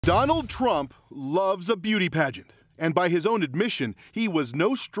Donald Trump loves a beauty pageant. And by his own admission, he was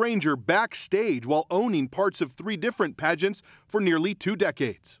no stranger backstage while owning parts of 3 different pageants for nearly 2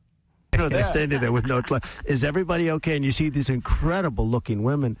 decades. You know, they're standing there with no clue. Is everybody okay? And you see these incredible looking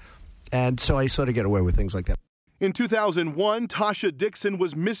women. And so I sort of get away with things like that. In 2001, Tasha Dixon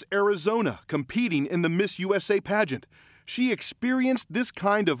was Miss Arizona, competing in the Miss USA pageant. She experienced this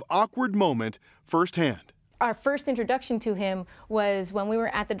kind of awkward moment firsthand. Our first introduction to him was when we were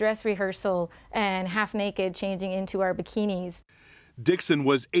at the dress rehearsal and half naked changing into our bikinis. Dixon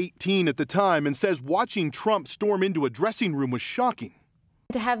was 18 at the time and says watching Trump storm into a dressing room was shocking.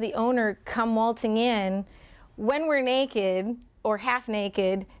 To have the owner come waltzing in when we're naked or half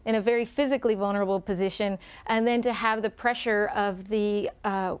naked in a very physically vulnerable position, and then to have the pressure of the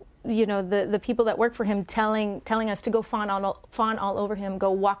the people that work for him telling us to go fawn all over him, go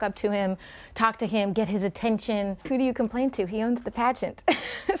walk up to him, talk to him, get his attention. Who do you complain to? He owns the pageant.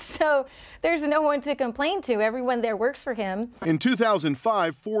 So there's no one to complain to. Everyone there works for him. In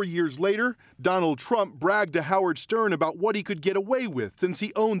 2005, 4 years later, Donald Trump bragged to Howard Stern about what he could get away with since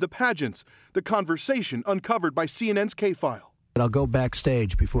he owned the pageants. The conversation uncovered by CNN's K-File. I'll go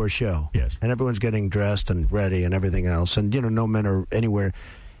backstage before a show. Yes. And everyone's getting dressed and ready and everything else. And, no men are anywhere.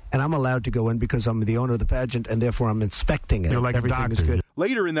 And I'm allowed to go in because I'm the owner of the pageant, and therefore I'm inspecting it. You're like everything is good.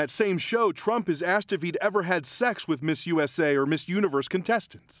 Later in that same show, Trump is asked if he'd ever had sex with Miss USA or Miss Universe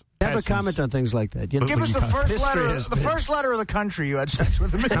contestants. Never comment on things like that. Give us the first letter of the country you had sex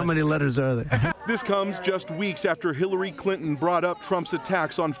with. How many letters are there? This comes just weeks after Hillary Clinton brought up Trump's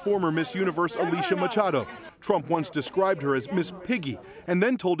attacks on former Miss Universe Alicia Machado. Trump once described her as Miss Piggy and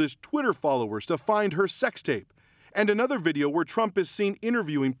then told his Twitter followers to find her sex tape. And another video where Trump is seen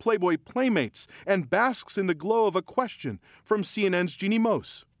interviewing Playboy playmates and basks in the glow of a question from CNN's Jeannie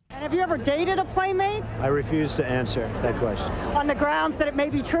Mose. And have you ever dated a playmate? I refuse to answer that question. On the grounds that it may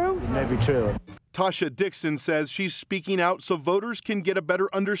be true? It may be true. Tasha Dixon says she's speaking out so voters can get a better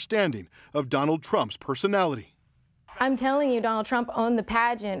understanding of Donald Trump's personality. I'm telling you, Donald Trump owned the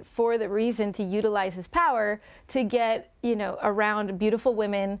pageant for the reason to utilize his power to get, around beautiful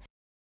women